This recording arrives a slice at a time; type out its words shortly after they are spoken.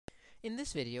In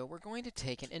this video, we're going to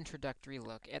take an introductory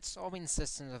look at solving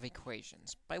systems of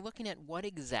equations by looking at what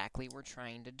exactly we're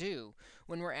trying to do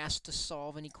when we're asked to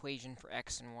solve an equation for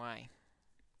x and y.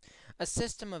 A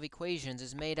system of equations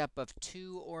is made up of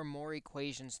two or more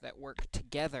equations that work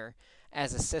together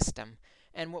as a system,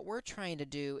 and what we're trying to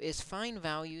do is find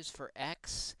values for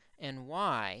x and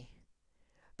y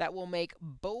that will make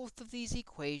both of these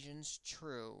equations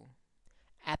true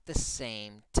at the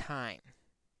same time.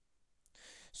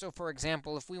 So for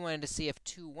example, if we wanted to see if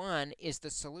 2, 1 is the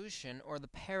solution or the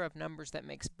pair of numbers that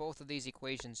makes both of these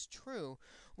equations true,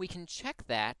 we can check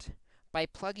that by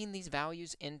plugging these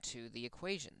values into the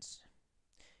equations.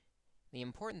 The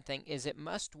important thing is it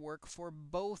must work for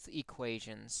both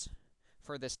equations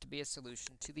for this to be a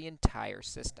solution to the entire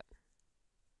system.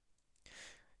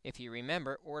 If you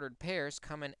remember, ordered pairs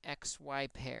come in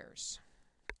xy pairs.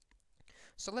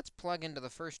 So let's plug into the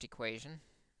first equation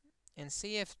and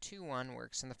see if 2, 1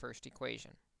 works in the first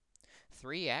equation.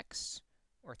 3x,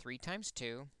 or 3 times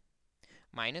 2,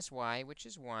 minus y, which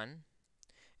is 1,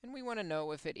 and we want to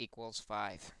know if it equals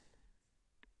 5.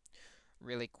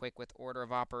 Really quick with order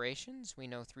of operations, we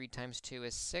know 3 times 2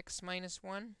 is 6 minus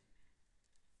 1.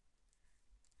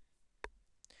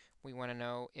 We want to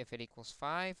know if it equals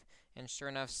 5, and sure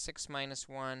enough, 6 minus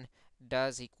 1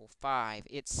 does equal 5.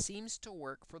 It seems to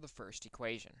work for the first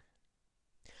equation.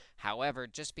 However,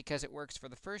 just because it works for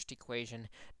the first equation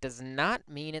does not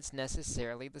mean it's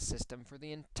necessarily the solution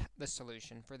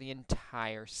for the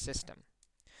entire system.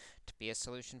 To be a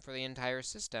solution for the entire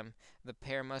system, the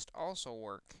pair must also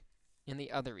work in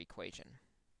the other equation.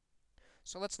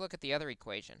 So let's look at the other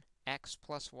equation, x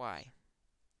plus y.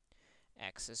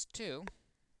 X is 2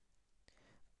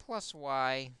 plus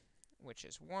y, which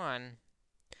is 1,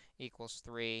 equals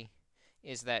 3.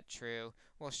 Is that true?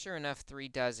 Well, sure enough, 3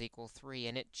 does equal 3,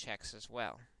 and it checks as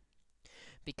well.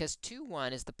 Because 2,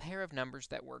 1 is the pair of numbers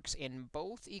that works in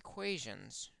both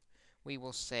equations, we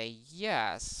will say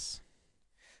yes,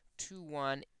 2,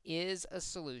 1 is a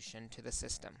solution to the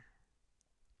system.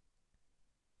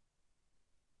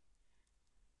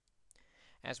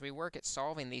 As we work at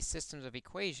solving these systems of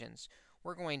equations,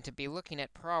 we're going to be looking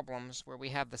at problems where we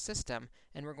have the system,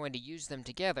 and we're going to use them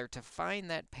together to find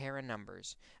that pair of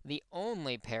numbers, the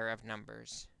only pair of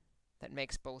numbers that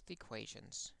makes both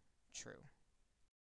equations true.